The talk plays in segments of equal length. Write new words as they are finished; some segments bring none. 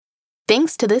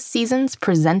Thanks to this season's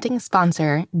presenting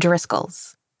sponsor,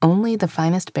 Driscoll's. Only the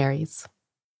finest berries.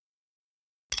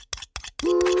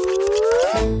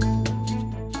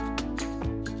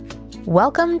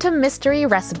 Welcome to Mystery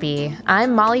Recipe.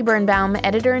 I'm Molly Birnbaum,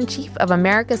 Editor-in-Chief of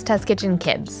America's Test Kitchen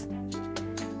Kids.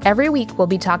 Every week, we'll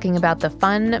be talking about the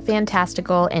fun,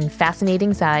 fantastical, and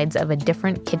fascinating sides of a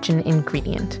different kitchen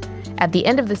ingredient. At the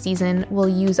end of the season, we'll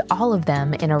use all of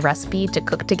them in a recipe to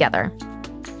cook together.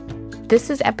 This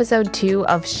is episode 2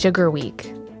 of Sugar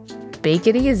Week. Bake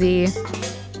it easy.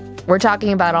 We're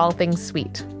talking about all things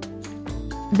sweet.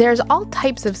 There's all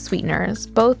types of sweeteners,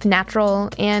 both natural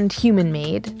and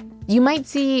human-made. You might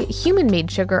see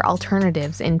human-made sugar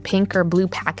alternatives in pink or blue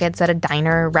packets at a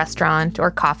diner, restaurant,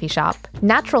 or coffee shop.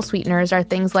 Natural sweeteners are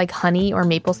things like honey or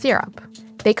maple syrup.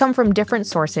 They come from different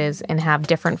sources and have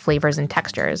different flavors and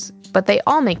textures, but they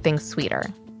all make things sweeter.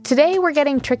 Today, we're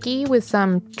getting tricky with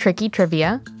some tricky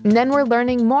trivia, and then we're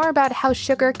learning more about how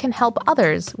sugar can help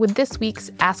others with this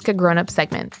week's Ask a Grown-Up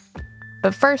segment.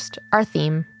 But first, our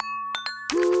theme.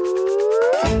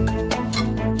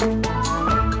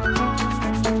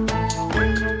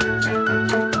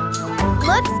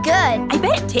 Looks good. I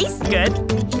bet it tastes good.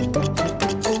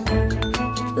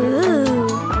 Ooh.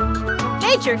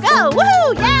 Nature, go!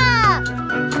 Woohoo! Yeah!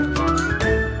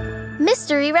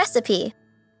 Mystery Recipe.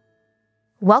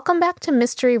 Welcome back to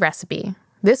Mystery Recipe.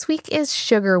 This week is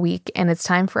Sugar Week, and it's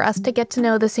time for us to get to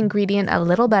know this ingredient a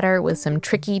little better with some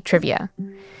tricky trivia.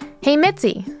 Hey,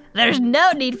 Mitzi. There's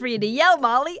no need for you to yell,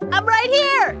 Molly. I'm right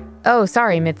here! Oh,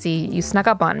 sorry, Mitzi. You snuck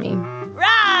up on me.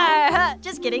 Rah!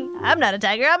 Just kidding. I'm not a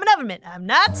tiger. I'm an ovenmitt. I'm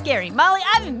not scary. Molly,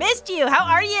 I've missed you. How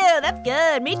are you? That's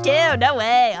good. Me too. No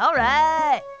way. All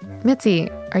right.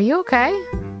 Mitzi, are you okay?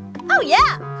 Oh,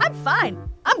 yeah. I'm fine.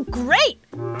 I'm great.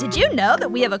 Did you know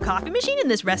that we have a coffee machine in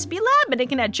this recipe lab and it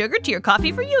can add sugar to your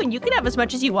coffee for you and you can have as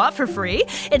much as you want for free?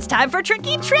 It's time for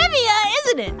tricky trivia,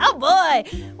 isn't it? Oh, boy.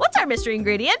 What's our mystery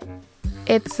ingredient?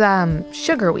 It's,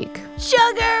 Sugar Week.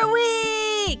 Sugar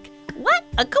Week! What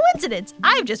a coincidence!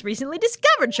 I've just recently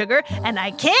discovered sugar, and I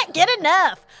can't get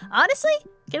enough. Honestly,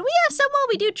 can we have some while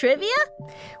we do trivia?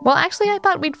 Well, actually, I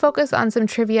thought we'd focus on some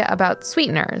trivia about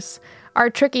sweeteners. Our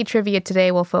tricky trivia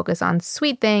today will focus on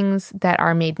sweet things that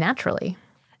are made naturally.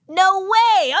 No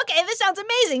way! Okay, this sounds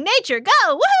amazing. Nature, go!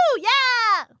 Woohoo!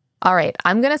 Yeah! All right,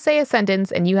 I'm going to say a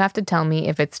sentence, and you have to tell me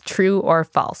if it's true or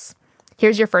false.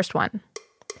 Here's your first one.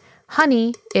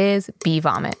 Honey is bee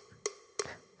vomit.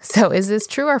 So is this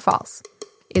true or false?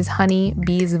 Is honey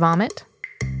bees' vomit?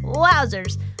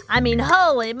 Wowzers. I mean,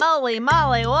 holy moly,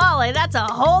 molly, wally, that's a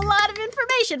whole lot of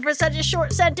information for such a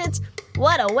short sentence.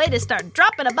 What a way to start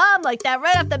dropping a bomb like that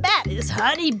right off the bat. Is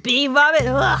honey bee vomit?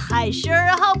 Ugh, I sure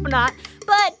hope not.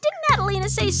 But didn't Adelina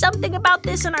say something about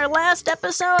this in our last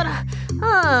episode?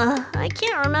 I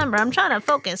can't remember. I'm trying to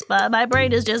focus, but my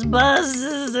brain is just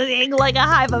buzzing like a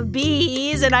hive of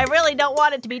bees, and I really don't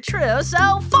want it to be true,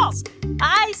 so false.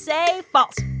 I say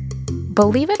false.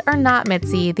 Believe it or not,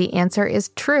 Mitzi, the answer is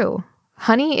true.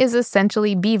 Honey is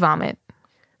essentially bee vomit.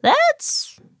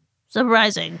 That's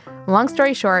surprising. Long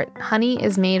story short, honey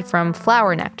is made from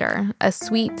flower nectar, a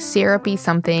sweet, syrupy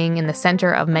something in the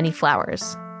center of many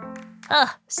flowers.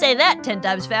 Say that 10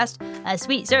 times fast. A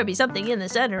sweet, syrupy something in the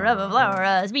center of a flower.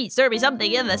 A sweet, syrupy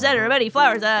something in the center of many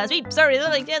flowers. A sweet, syrupy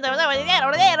something in the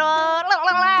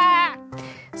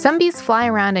Some bees fly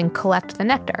around and collect the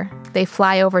nectar. They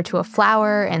fly over to a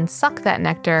flower and suck that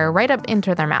nectar right up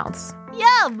into their mouths.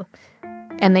 Yum!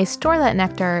 And they store that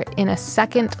nectar in a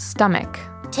second stomach.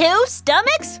 2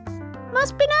 stomachs?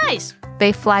 Must be nice.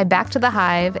 They fly back to the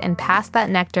hive and pass that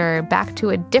nectar back to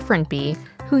a different bee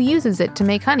who uses it to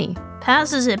make honey.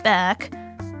 Passes it back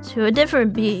to a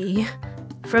different bee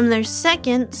from their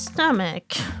second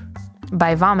stomach.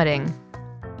 By vomiting.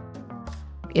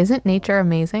 Isn't nature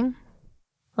amazing?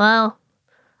 Well,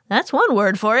 that's one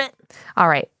word for it. All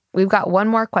right, we've got one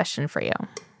more question for you.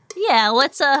 Yeah,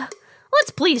 let's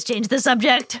please change the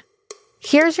subject.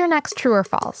 Here's your next true or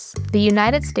false. The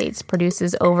United States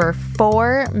produces over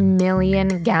 4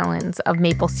 million gallons of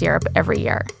maple syrup every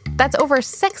year. That's over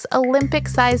 6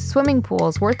 Olympic-sized swimming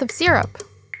pools worth of syrup.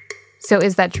 So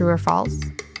is that true or false?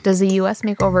 Does the U.S.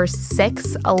 make over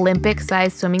 6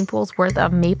 Olympic-sized swimming pools worth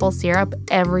of maple syrup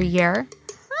every year?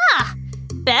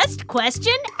 Best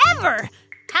question ever!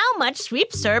 How much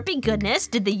sweet syrupy goodness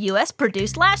did the U.S.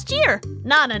 produce last year?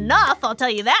 Not enough, I'll tell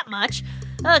you that much.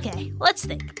 Okay, let's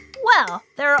think. Well,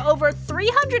 there are over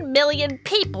 300 million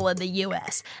people in the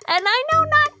U.S., and I know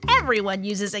not everyone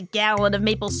uses a gallon of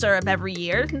maple syrup every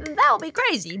year. That would be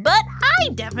crazy, but I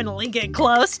definitely get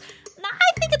close.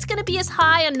 I think it's going to be as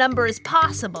high a number as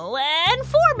possible, and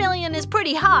 4 million is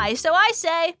pretty high, so I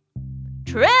say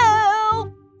true.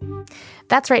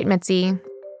 That's right, Mitzi.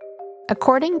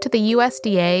 According to the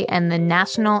USDA and the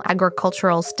National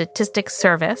Agricultural Statistics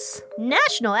Service...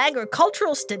 National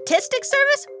Agricultural Statistics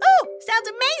Service? Oh, sounds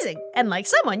amazing, and like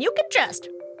someone you can trust.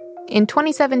 In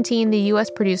 2017, the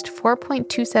U.S. produced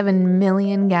 4.27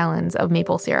 million gallons of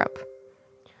maple syrup.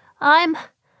 I'm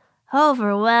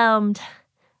overwhelmed.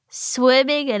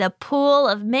 Swimming in a pool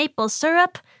of maple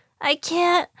syrup? I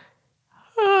can't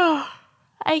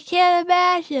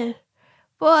imagine.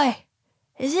 Boy,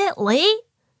 is it late?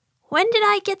 When did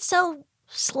I get so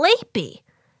sleepy?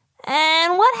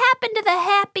 And what happened to the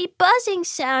happy buzzing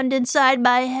sound inside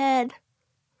my head?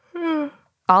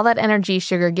 All that energy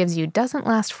sugar gives you doesn't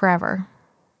last forever.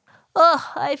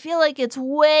 Oh, I feel like it's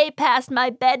way past my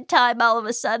bedtime all of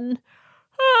a sudden.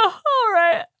 Oh, all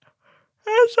right.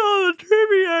 That's all the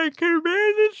trivia I can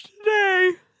manage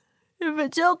today. If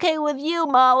it's okay with you,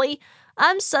 Molly,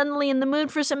 I'm suddenly in the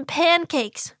mood for some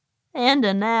pancakes and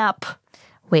a nap.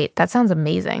 Wait, that sounds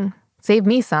amazing. Save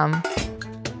me some.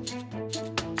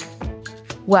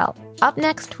 Well, up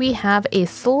next we have a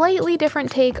slightly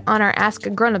different take on our Ask a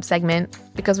Grown-Up segment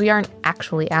because we aren't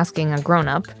actually asking a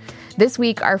grown-up. This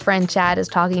week, our friend Chad is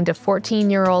talking to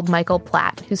 14-year-old Michael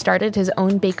Platt, who started his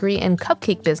own bakery and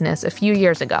cupcake business a few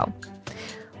years ago.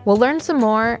 We'll learn some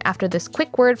more after this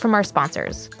quick word from our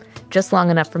sponsors. Just long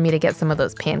enough for me to get some of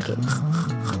those pancakes.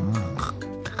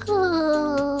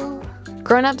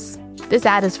 Grown-ups, this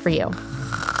ad is for you.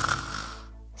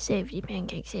 Safety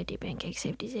pancakes, safety pancakes,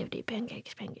 safety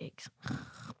pancakes, pancakes.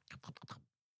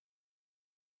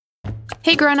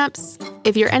 Hey grown-ups,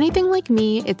 if you're anything like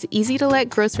me, it's easy to let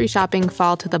grocery shopping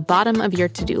fall to the bottom of your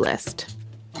to-do list.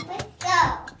 Let's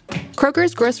go.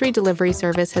 Kroger's grocery delivery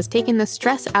service has taken the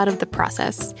stress out of the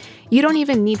process. You don't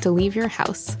even need to leave your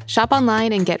house. Shop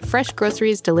online and get fresh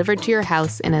groceries delivered to your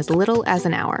house in as little as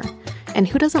an hour. And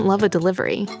who doesn't love a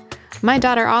delivery? My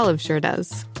daughter Olive sure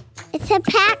does. It's a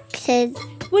package.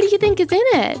 What do you think is in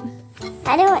it?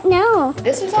 I don't know.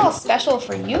 This is all special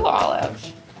for you,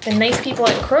 Olive. The nice people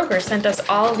at Kroger sent us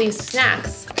all these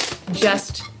snacks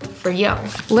just for you.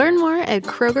 Learn more at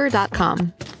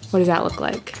Kroger.com. What does that look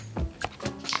like?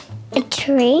 A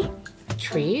tree? A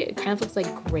tree? It kind of looks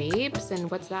like grapes. And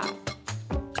what's that?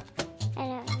 I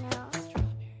don't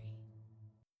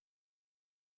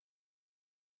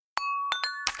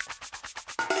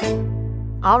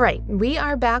know. All right, we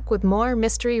are back with more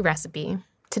Mystery Recipe.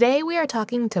 Today we are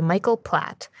talking to Michael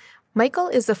Platt. Michael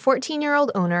is the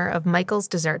 14-year-old owner of Michael's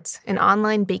Desserts, an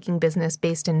online baking business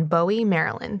based in Bowie,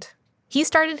 Maryland. He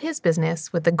started his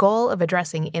business with the goal of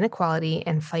addressing inequality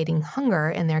and fighting hunger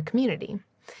in their community.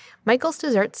 Michael's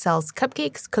Desserts sells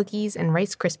cupcakes, cookies, and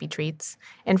Rice Krispie treats,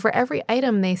 and for every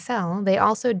item they sell, they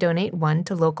also donate one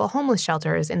to local homeless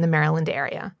shelters in the Maryland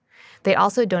area. They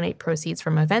also donate proceeds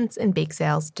from events and bake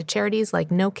sales to charities like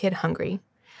No Kid Hungry.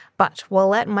 But we'll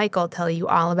let Michael tell you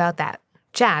all about that.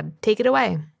 Chad, take it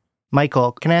away.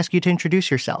 Michael, can I ask you to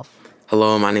introduce yourself?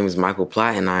 Hello, my name is Michael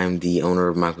Platt, and I'm the owner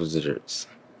of Michael's Desserts.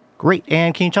 Great.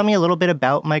 And can you tell me a little bit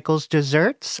about Michael's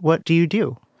Desserts? What do you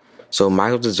do? So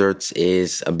Michael's Desserts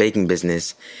is a baking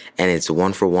business, and it's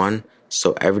 1-for-1.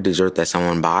 So every dessert that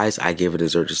someone buys, I give a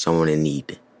dessert to someone in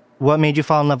need. What made you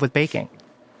fall in love with baking?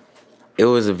 It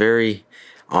was a very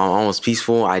almost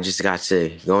peaceful. I just got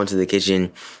to go into the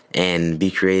kitchen and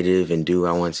be creative and do what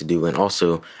I wanted to do. And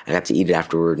also, I got to eat it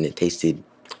afterward, and it tasted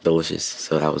delicious.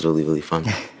 So that was really, really fun.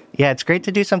 Yeah, it's great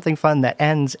to do something fun that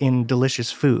ends in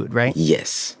delicious food, right?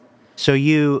 Yes. So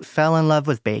you fell in love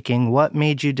with baking. What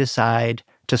made you decide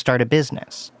to start a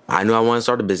business? I knew I wanted to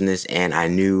start a business, and I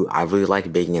knew I really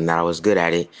liked baking and that I was good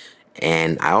at it.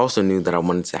 And I also knew that I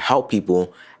wanted to help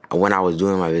people when I was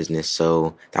doing my business.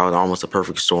 So that was almost a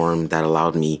perfect storm that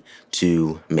allowed me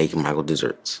to make Michael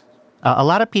Desserts. A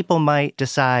lot of people might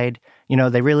decide,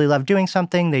 they really love doing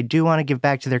something, they do want to give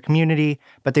back to their community,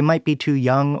 but they might be too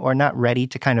young or not ready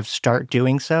to kind of start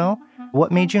doing so.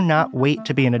 What made you not wait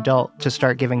to be an adult to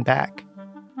start giving back?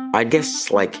 I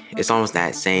guess, it's almost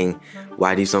that saying,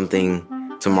 why do something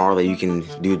tomorrow that you can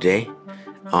do today?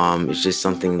 It's just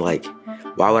something like,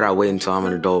 why would I wait until I'm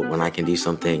an adult when I can do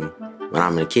something when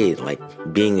I'm a kid?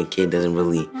 Being a kid doesn't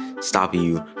really stop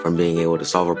you from being able to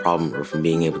solve a problem or from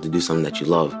being able to do something that you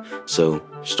love. So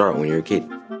start when you're a kid.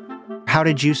 How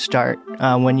did you start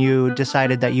when you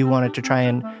decided that you wanted to try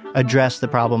and address the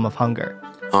problem of hunger?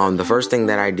 The first thing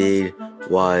that I did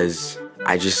was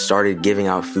I just started giving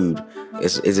out food.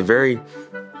 It's a very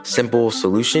simple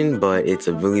solution, but it's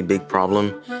a really big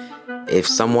problem. If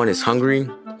someone is hungry,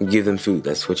 you give them food.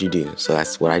 That's what you do. So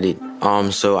that's what I did.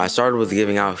 So I started with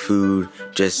giving out food,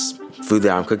 just food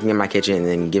that I'm cooking in my kitchen and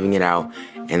then giving it out.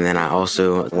 And then I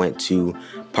also went to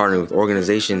partnered with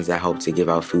organizations that help to give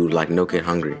out food, like No Kid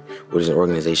Hungry, which is an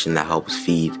organization that helps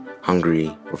feed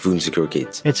hungry or food insecure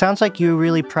kids. It sounds like you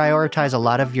really prioritize a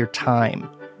lot of your time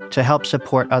to help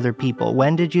support other people.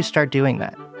 When did you start doing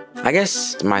that? I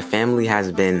guess my family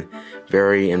has been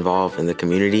very involved in the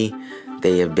community.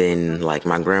 They have been, like,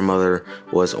 my grandmother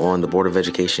was on the Board of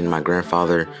Education. My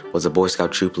grandfather was a Boy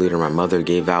Scout troop leader. My mother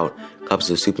gave out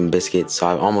cups of soup and biscuits. So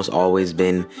I've almost always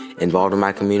been involved in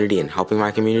my community and helping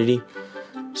my community.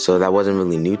 So that wasn't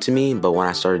really new to me. But when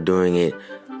I started doing it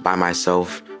by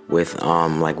myself with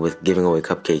giving away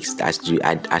cupcakes,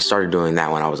 I started doing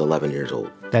that when I was 11 years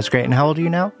old. That's great. And how old are you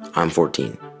now? I'm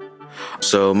 14.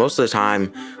 So most of the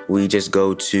time, we just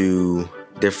go to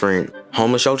different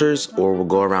homeless shelters, or we'll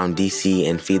go around DC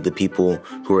and feed the people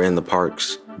who are in the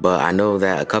parks. But I know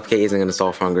that a cupcake isn't going to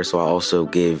solve hunger, so I also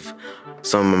give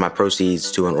some of my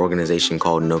proceeds to an organization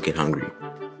called No Kid Hungry.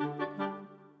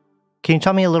 Can you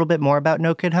tell me a little bit more about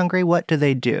No Kid Hungry? What do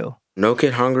they do? No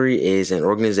Kid Hungry is an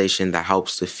organization that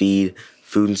helps to feed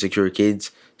food insecure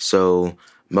kids. So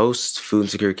most food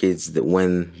insecure kids, that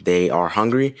when they are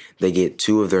hungry, they get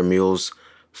 2 of their meals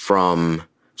from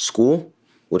school,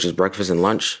 which is breakfast and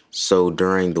lunch. So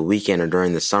during the weekend or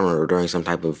during the summer or during some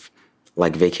type of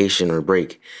like vacation or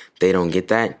break, they don't get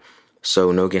that.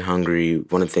 So No Kid Hungry,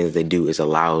 one of the things they do is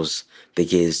allows the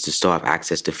kids to still have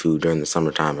access to food during the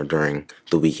summertime or during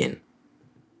the weekend.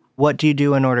 What do you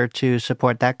do in order to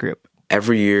support that group?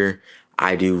 Every year,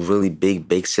 I do really big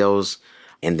bake sales,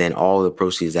 and then all the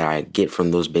proceeds that I get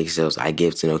from those bake sales, I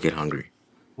give to No Kid Hungry.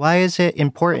 Why is it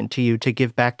important to you to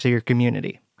give back to your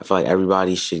community? I feel like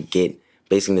everybody should get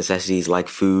basic necessities like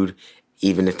food,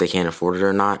 even if they can't afford it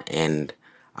or not. And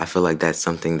I feel like that's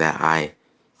something that I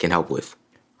can help with.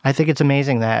 I think it's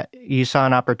amazing that you saw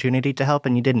an opportunity to help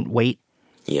and you didn't wait.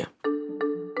 Yeah.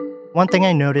 One thing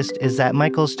I noticed is that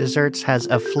Michael's Desserts has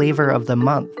a flavor of the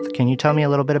month. Can you tell me a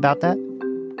little bit about that?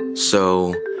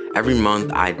 So every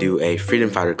month I do a Freedom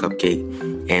Fighter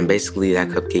cupcake. And basically that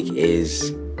cupcake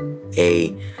is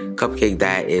a cupcake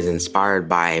that is inspired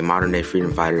by a modern day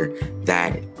freedom fighter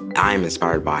that I'm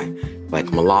inspired by, like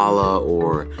Malala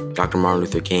or Dr. Martin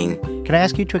Luther King. Can I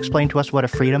ask you to explain to us what a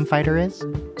freedom fighter is?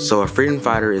 So a freedom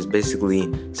fighter is basically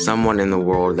someone in the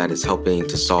world that is helping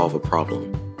to solve a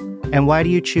problem. And why do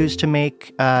you choose to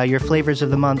make your flavors of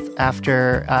the month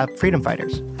after freedom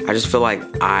fighters? I just feel like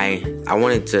I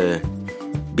wanted to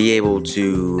be able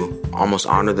to almost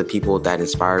honor the people that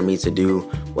inspired me to do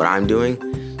what I'm doing.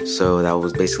 So that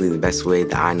was basically the best way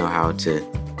that I know how to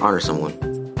honor someone.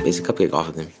 Basic cupcake off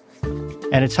of them.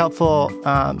 And it's helpful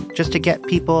just to get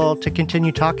people to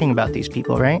continue talking about these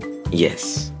people, right?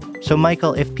 Yes. So,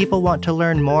 Michael, if people want to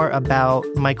learn more about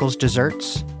Michael's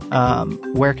Desserts,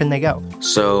 where can they go?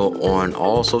 So on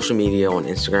all social media, on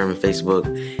Instagram and Facebook,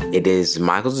 it is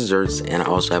Michael's Desserts, and I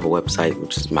also have a website,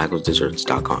 which is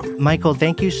michaelsdesserts.com. Michael,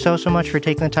 thank you so much for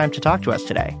taking the time to talk to us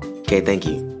today. Okay, thank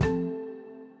you.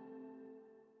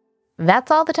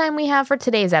 That's all the time we have for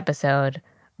today's episode.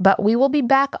 But we will be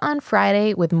back on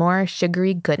Friday with more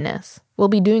sugary goodness. We'll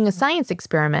be doing a science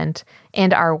experiment,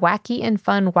 and our wacky and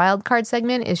fun wildcard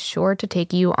segment is sure to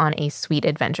take you on a sweet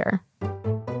adventure.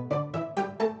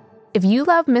 If you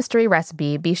love Mystery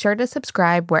Recipe, be sure to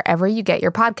subscribe wherever you get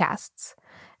your podcasts.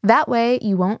 That way,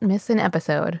 you won't miss an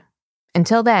episode.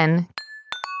 Until then,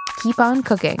 keep on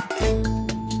cooking.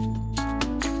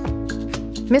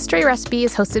 Mystery Recipe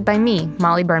is hosted by me,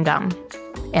 Molly Birnbaum,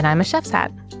 and I'm a chef's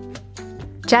hat.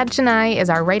 Chad Chennai is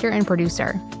our writer and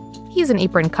producer. He's an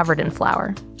apron covered in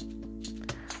flour.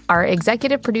 Our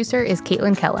executive producer is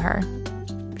Caitlin Kelleher.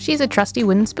 She's a trusty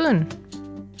wooden spoon.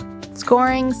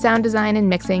 Scoring, sound design, and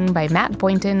mixing by Matt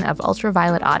Boynton of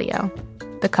Ultraviolet Audio,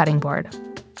 The Cutting Board.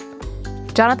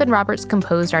 Jonathan Roberts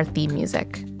composed our theme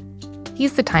music.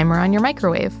 He's the timer on your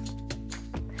microwave.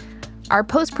 Our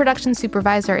post-production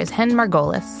supervisor is Hen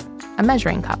Margolis, a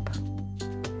measuring cup.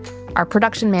 Our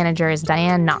production manager is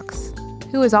Diane Knox,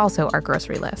 who is also our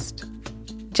grocery list.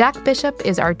 Jack Bishop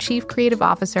is our chief creative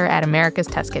officer at America's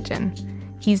Test Kitchen.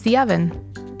 He's the oven.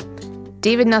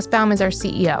 David Nussbaum is our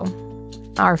CEO,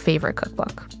 our favorite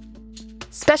cookbook.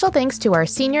 Special thanks to our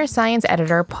senior science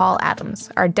editor, Paul Adams,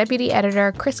 our deputy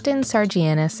editor, Kristen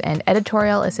Sargianis, and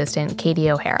editorial assistant, Katie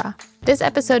O'Hara. This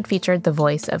episode featured the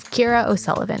voice of Kira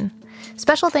O'Sullivan.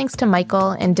 Special thanks to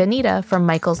Michael and Danita from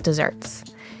Michael's Desserts.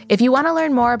 If you want to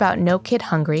learn more about No Kid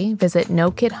Hungry, visit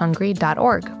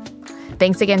nokidhungry.org.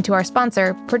 Thanks again to our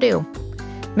sponsor, Purdue.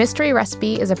 Mystery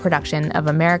Recipe is a production of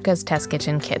America's Test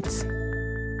Kitchen Kids.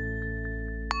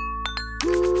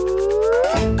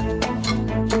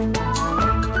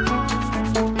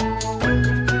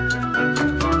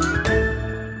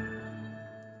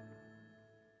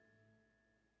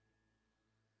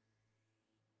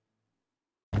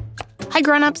 Hi,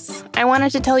 grown-ups. I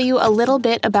wanted to tell you a little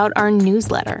bit about our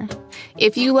newsletter.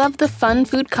 If you love the fun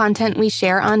food content we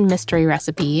share on Mystery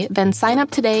Recipe, then sign up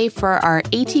today for our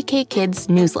ATK Kids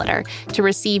newsletter to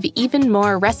receive even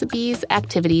more recipes,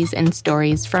 activities, and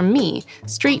stories from me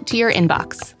straight to your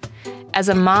inbox. As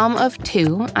a mom of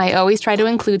 2, I always try to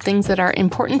include things that are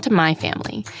important to my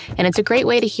family, and it's a great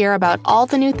way to hear about all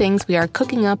the new things we are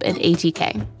cooking up at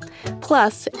ATK.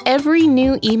 Plus, every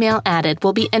new email added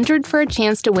will be entered for a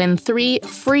chance to win 3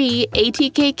 free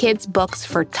ATK Kids books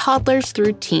for toddlers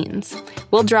through teens.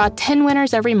 We'll draw 10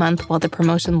 winners every month while the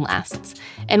promotion lasts,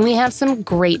 and we have some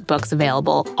great books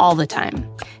available all the time.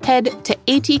 Head to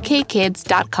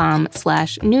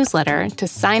atkkids.com/newsletter to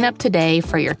sign up today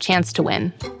for your chance to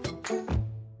win.